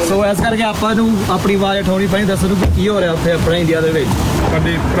ਅਸਲੀਅਤ। ਸੋ ਇਸ ਕਰਕੇ ਆਪਾਂ ਨੂੰ ਆਪਣੀ ਆਵਾਜ਼ ਉਠਾਉਣੀ ਪੈਣੀ, ਦੱਸਣ ਨੂੰ ਕੀ ਹੋ ਰਿਹਾ ਉੱਥੇ ਆਪਣੇ ਇੰਡੀਆ ਦੇ ਵਿੱਚ।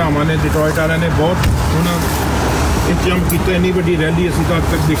 ਸਾਡੇ ਭਰਾਵਾਂ ਨੇ, ਡਿਟਰੋਇਟ ਵਾਲਿਆਂ ਨੇ ਬਹੁਤ ਸੋਹਣਾ ਇੰਤਜ਼ਾਮ ਕੀਤਾ। ਇੰਨੀ ਵੱਡੀ ਰੈਲੀ ਅਸੀਂ ਤਾਂ ਅੱਜ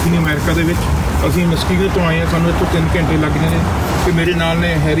ਤੱਕ ਦੇਖੀ ਨਹੀਂ ਅਮਰੀਕਾ ਦੇ ਵਿੱਚ। ਅਸੀਂ ਮਿਸ਼ੀਗਨ ਤੋਂ ਆਏ ਹਾਂ, ਸਾਨੂੰ ਇੱਥੋਂ 3 ਘੰਟੇ ਲੱਗਦੇ ਨੇ, ਤੇ ਮੇਰੇ ਨਾਲ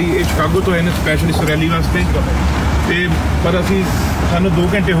ਨੇ ਹੈਰੀ, ਇਹ ਸ਼ਿਕਾਗੋ ਤੋਂ ਆਏ ਨੇ ਸਪੈਸ਼ਲ ਇਸ ਰੈਲੀ ਵਾਸਤੇ। ਤੇ ਪਰ ਸਾਨੂੰ 2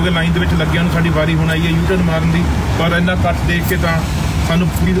 ਘੰਟੇ ਹੋ ਗਏ ਲਾਈਨ ਦੇ ਵਿੱਚ ਲੱਗਿਆ ਨੂੰ, ਸਾਡੀ ਵਾਰੀ ਹੁਣ ਆਈ ਹੈ ਯੂ-ਟਰਨ ਮਾਰਨ ਦੀ। ਪਰ ਇੰਨਾ ਇਕੱਠ ਦੇਖ ਕੇ ਤਾਂ ਸਾਨੂੰ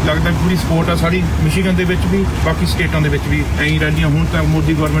ਪੂਰੀ ਲੱਗਦਾ ਪੂਰੀ ਸਪੋਰਟ ਆ ਸਾਡੀ ਮਿਸ਼ੀਗਨ ਦੇ ਵਿੱਚ ਵੀ, ਬਾਕੀ ਸਟੇਟਾਂ ਦੇ ਵਿੱਚ ਵੀ ਐਂ ਰੈਲੀਆਂ ਹੁਣ ਤਾਂ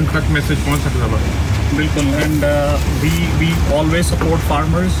ਮੋਦੀ ਗਵਰਨਮੈਂਟ ਤੱਕ ਮੈਸੇਜ ਪਹੁੰਚ ਸਕਦਾ ਵਾ। ਬਿਲਕੁਲ। And we always support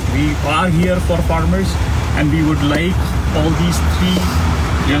farmers. We are here for farmers and we would like all these 3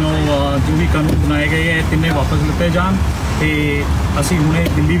 ਜੋ ਵੀ ਕਾਨੂੰਨ ਬਣਾਏ ਗਏ ਹੈ ਤਿੰਨੇ ਵਾਪਸ ਲਿੱਤੇ ਜਾਣ। ਤੇ ਅਸੀਂ ਹੁਣੇ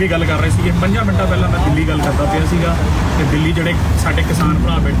ਦਿੱਲੀ ਦੀ ਗੱਲ ਕਰ ਰਹੇ ਸੀਗੇ, 5 ਮਿੰਟਾਂ ਪਹਿਲਾਂ ਮੈਂ ਦਿੱਲੀ ਗੱਲ ਕਰਦਾ ਪਿਆ ਸੀਗਾ, ਤੇ ਦਿੱਲੀ ਜਿਹੜੇ ਸਾਡੇ ਕਿਸਾਨ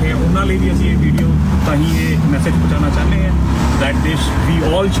ਭਰਾ ਬੈਠੇ ਆ ਉਹਨਾਂ ਲਈ ਵੀ ਅਸੀਂ ਇਹ ਵੀਡੀਓ ਤਾਂ ਹੀ ਇਹ ਮੈਸੇਜ ਪਹੁੰਚਾਉਣਾ ਚਾਹੁੰਦੇ ਹਾਂ that we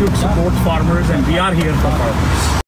all should support farmers and we are here for farmers.